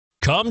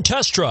Come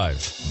test drive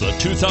the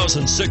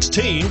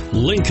 2016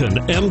 Lincoln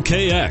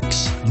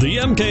MKX. The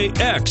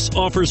MKX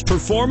offers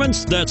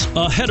performance that's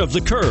ahead of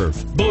the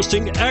curve,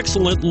 boasting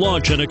excellent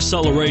launch and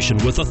acceleration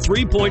with a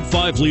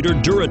 3.5-liter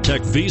Duratec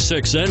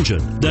V6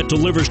 engine that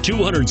delivers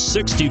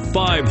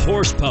 265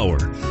 horsepower.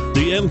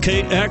 The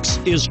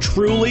MKX is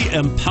truly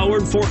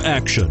empowered for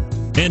action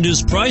and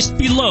is priced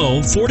below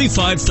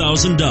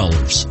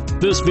 $45,000.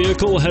 This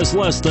vehicle has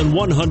less than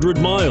 100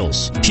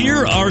 miles.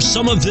 Here are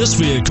some of this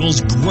vehicle's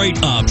great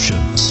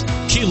options: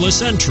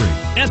 keyless entry,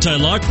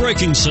 anti-lock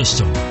braking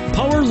system,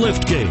 power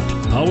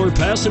liftgate, power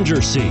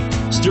passenger seat,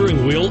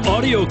 steering wheel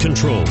audio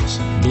controls,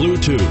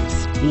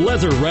 Bluetooth,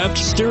 leather-wrapped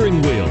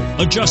steering wheel,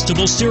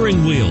 adjustable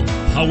steering wheel,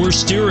 power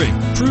steering,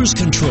 cruise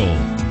control.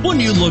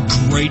 Wouldn't you look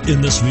great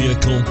in this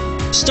vehicle?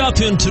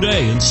 Stop in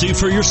today and see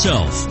for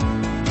yourself.